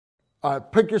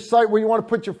Pick your site where you want to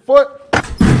put your foot.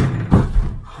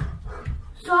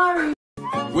 Sorry.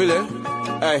 Willie,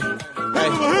 hey,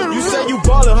 you say you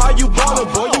ballin', how you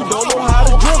ballin', boy? You don't know how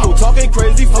to dribble. Talking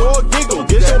crazy for a giggle.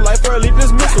 Get your life early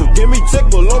dismissal. Give me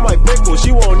tickle on my pickle.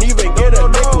 She won't even get a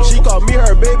nickel. She call me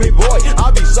her baby boy.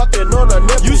 I be sucking on her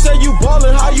nipple. You say you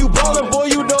ballin', how you ballin', boy?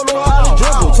 You don't know how to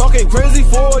dribble. Talking crazy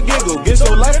for a giggle. Get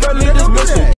your life early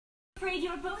dismissal. Afraid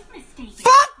you're both mistaken.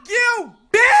 Fuck you,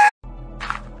 bitch!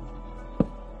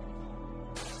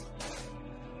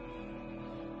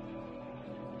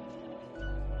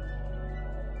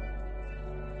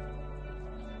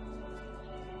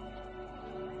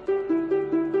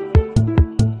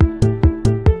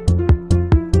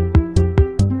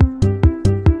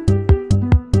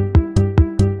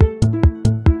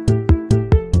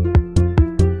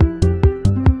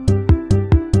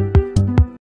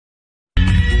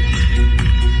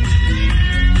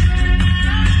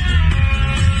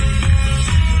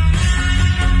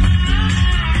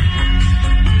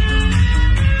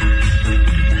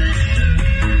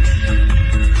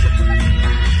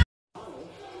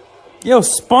 Yo,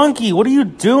 Spunky, what are you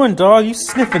doing, dog? You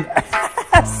sniffing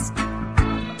ass?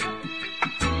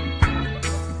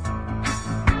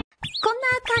 こんな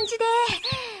感じで。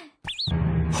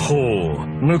ほう、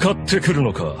向かってくる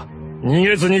のか。逃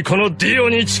げずにこのディオ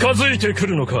に近づいてく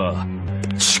るのか。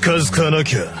近づかな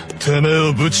きゃ、てめえ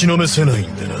をぶちのめせない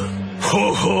んでな。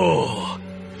ほうほ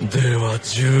う。では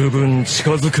十分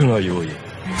近づくがよい。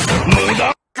無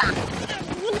駄。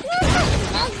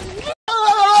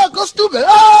Go stupid!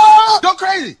 Go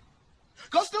crazy!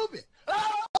 Go stupid!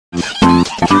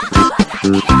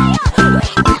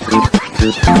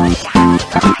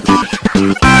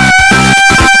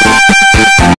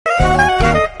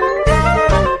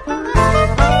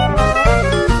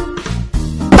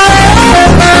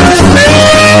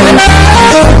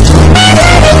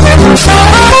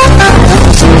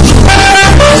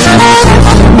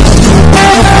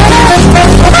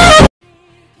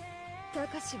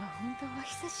 私は本当は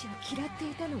久志を嫌ってい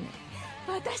たのね。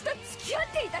私と付き合っ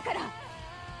ていたから。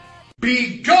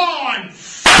Be gone!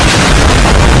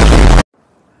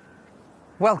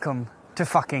 Welcome to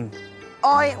fucking.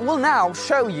 I will now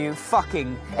show you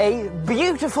fucking a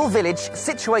beautiful village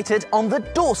situated on the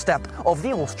doorstep of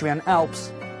the Austrian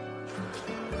Alps.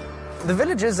 The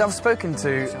villagers I've spoken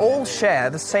to all share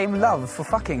the same love for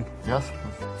fucking. Yes.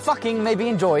 Fucking may be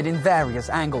enjoyed in various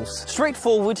angles.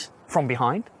 Straightforward, from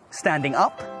behind, standing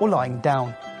up, or lying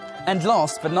down. And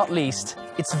last but not least,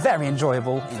 it's very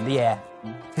enjoyable in the air.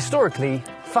 Historically,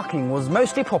 fucking was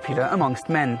mostly popular amongst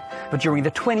men, but during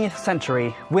the 20th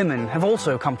century, women have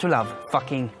also come to love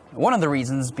fucking. One of the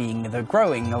reasons being the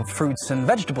growing of fruits and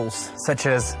vegetables, such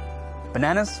as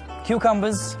bananas,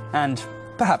 cucumbers, and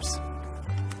perhaps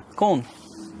corn.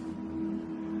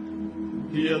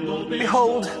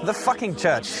 Behold the fucking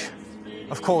church.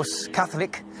 Of course,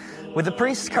 Catholic, with the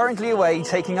priest currently away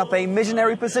taking up a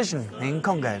missionary position in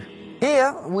Congo.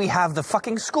 Here we have the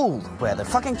fucking school, where the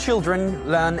fucking children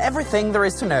learn everything there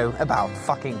is to know about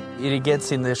fucking. It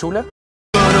gets in the Schule.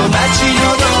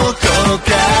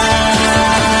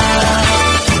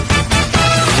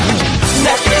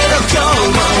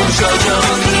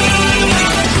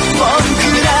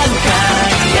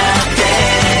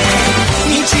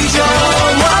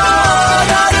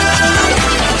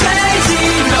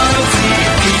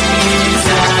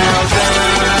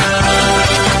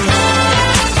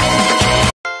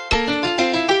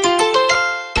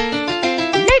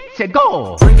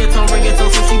 Go! Ringleton,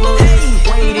 so she will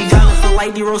waiting down for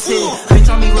like the rose. Bitch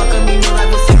on me, rock on me, no like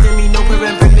vasectomy, no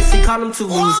prevent pregnancy, condom to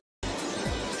lose.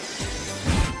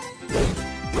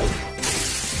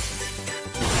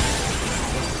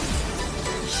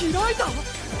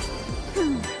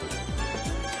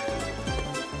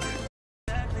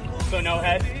 So no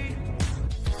head?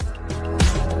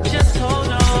 Just hold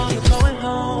on, you're going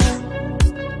home.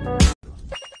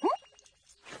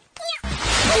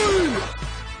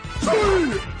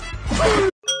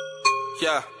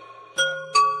 Yeah,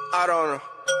 I don't know,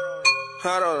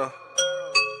 I don't know,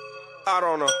 I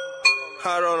don't know,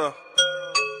 I don't know,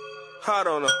 I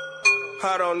don't know,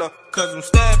 I don't know. Cause I'm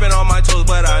stepping on my toes,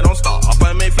 but I don't stop.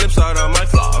 I make flips out of my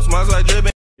flaws, mine's like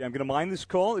dripping. Yeah, I'm gonna mind this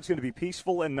call. It's gonna be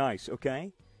peaceful and nice,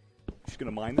 okay? Just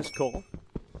gonna mind this call.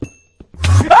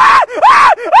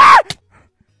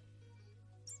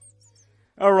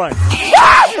 All right.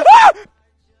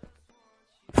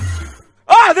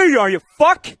 Ah, there you are, you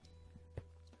fuck!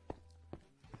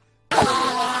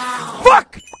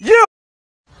 Fuck you!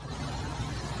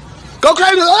 Go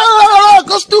crazy! Ah,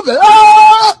 go stupid!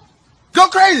 Ah, go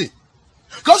crazy!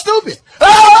 Go stupid!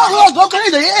 Ah, go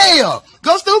crazy! Yeah!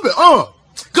 Go stupid!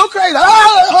 Go crazy! A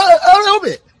little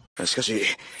bit! しかし、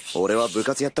俺は部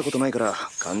活やったことないから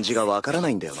漢字がわからな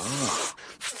いんだよな。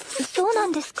そうな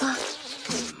んですか。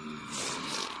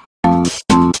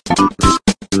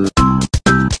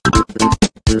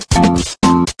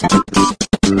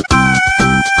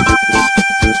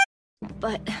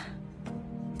But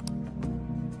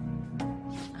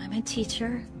I'm a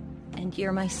teacher, and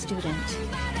you're my student.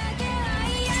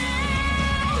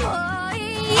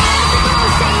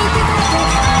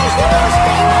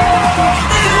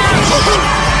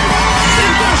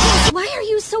 Why are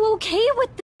you so okay with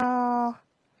this?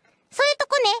 そういうと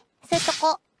こね。そういうと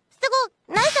こ。す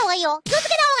ぐ、直した方がいいよ。気をつけ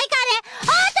た方がいいからね。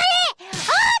本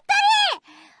当に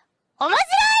面白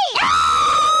いな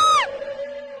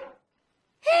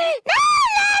んだろ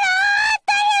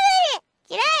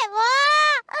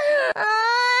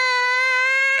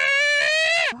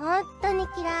う本当に嫌いもう本当に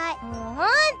嫌い。もう本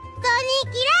当に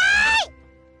嫌い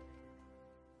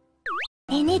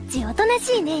ねえ、ネッチおとな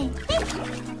しいね。い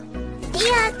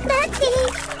や、だって。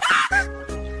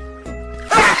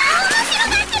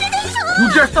You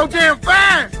just so damn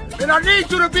fine, and I need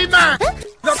you to be mine.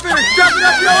 I'm finna shove it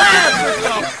up your ass,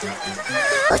 Mister.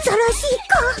 恐ろしい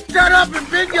子。 Shut up and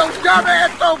bend your dumb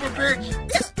ass over, bitch. そ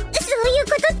ういう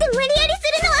ことって無理やりす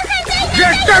るのは犯罪なんだよ。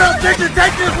 Just shut up, bitch, and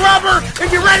take this rubber and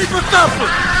get ready for supper.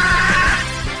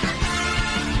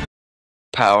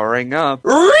 Powering up.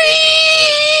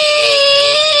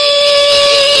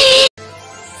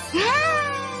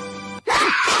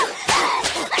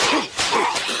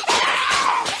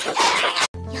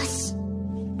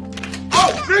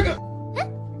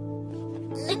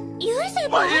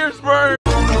 My ears burn.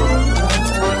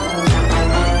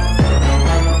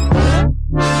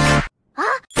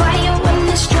 Fire when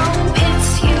the strobe,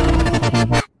 it's you.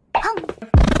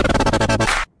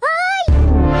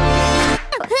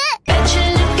 Bet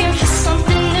you're looking for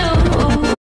something new.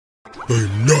 I'm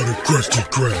not a Krusty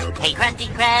Krab. Hey, Krusty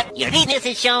Krab, your penis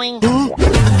is showing.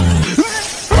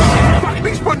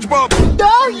 Big SpongeBob.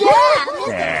 Oh, yeah.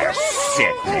 They're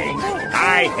sickening.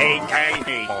 I hate gay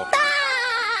people.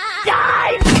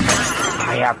 Die!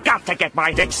 I have got to get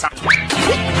my dick sucked.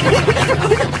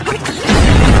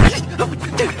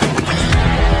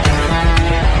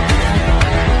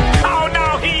 Oh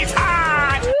no, he's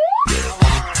hot!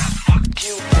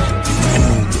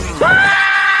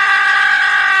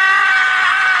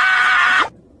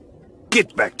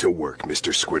 Get back to work,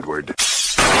 Mr. Squidward.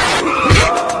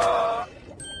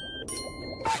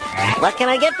 What can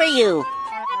I get for you,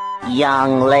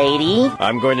 young lady?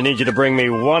 I'm going to need you to bring me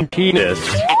one penis.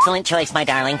 Excellent choice, my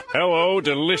darling. Hello,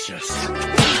 delicious.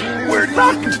 We're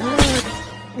not.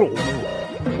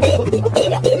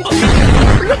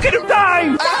 Look at him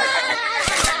die!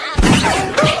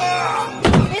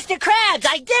 Mr. Krabs,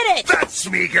 I did it! That's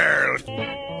me, girl.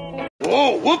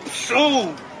 Oh, whoops!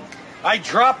 Oh, I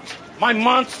dropped my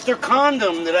monster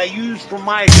condom that I used for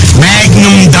my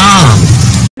Magnum Dom.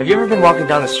 Have you ever been walking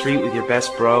down the street with your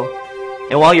best bro,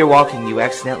 and while you're walking you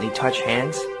accidentally touch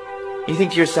hands? You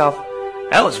think to yourself,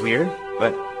 that was weird,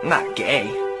 but I'm not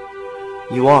gay.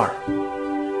 You are.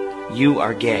 You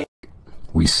are gay.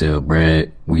 We sell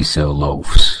bread, we sell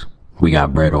loaves. We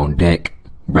got bread on deck,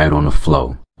 bread on the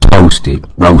floor.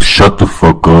 Toasted. Bro, shut the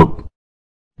fuck up.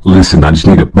 Listen, I just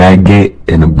need a baguette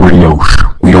and a brioche.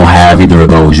 We don't have either of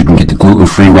those. You can get the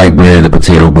gluten-free white bread, the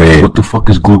potato bread. What the fuck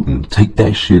is gluten? Take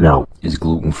that shit out. It's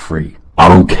gluten-free. I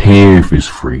don't care if it's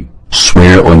free.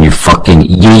 Swear on your fucking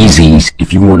Yeezys.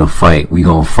 If you wanna fight, we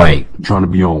gon' fight. You trying to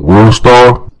be on World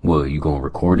Star? What, you gonna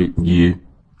record it? Yeah.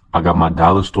 I got my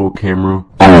dollar store camera.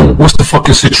 Oh, what's the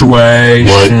fucking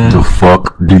situation? What the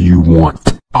fuck do you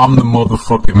want? I'm the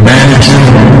motherfucking manager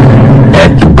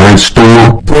at the bread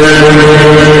store.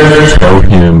 Tell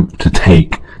him to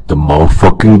take the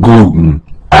motherfucking gluten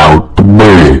out the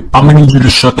bread. I'm gonna need you to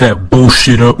shut that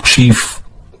bullshit up, Chief.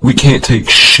 We can't take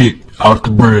shit out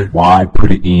the bread. Why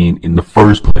put it in the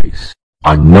first place?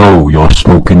 I know y'all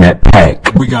smoking that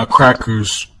pack. We got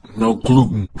crackers, no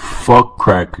gluten. Fuck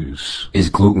crackers. It's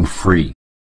gluten free.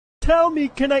 Tell me,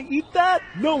 can I eat that?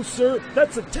 No, sir,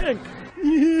 that's a tank.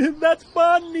 That's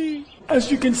funny. As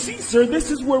you can see, sir,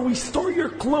 this is where we store your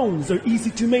clones. They're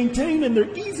easy to maintain and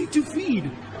they're easy to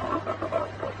feed.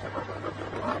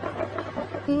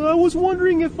 I was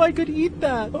wondering if I could eat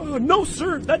that. No,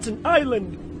 sir, that's an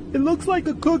island. It looks like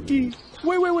a cookie.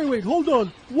 Wait, hold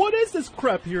on. What is this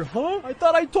crap here, huh? I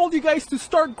thought I told you guys to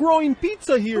start growing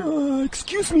pizza here.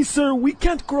 Excuse me, sir, we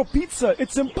can't grow pizza.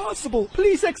 It's impossible.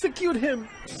 Please execute him.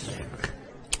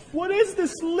 What is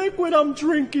this liquid I'm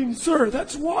drinking? Sir,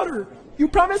 that's water. You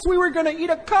promised we were gonna eat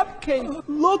a cupcake.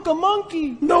 Look, a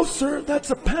monkey. No, sir,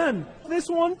 that's a pan. this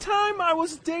one time I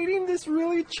was dating this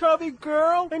really chubby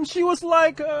girl, and she was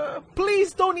like,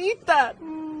 please don't eat that.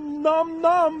 Nom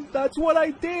nom, that's what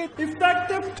I did.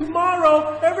 Effective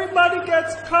tomorrow, everybody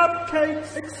gets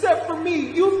cupcakes except for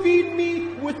me. You feed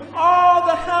me with all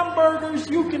the hamburgers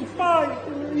you can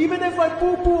find, even if I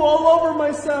poo-poo all over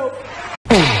myself.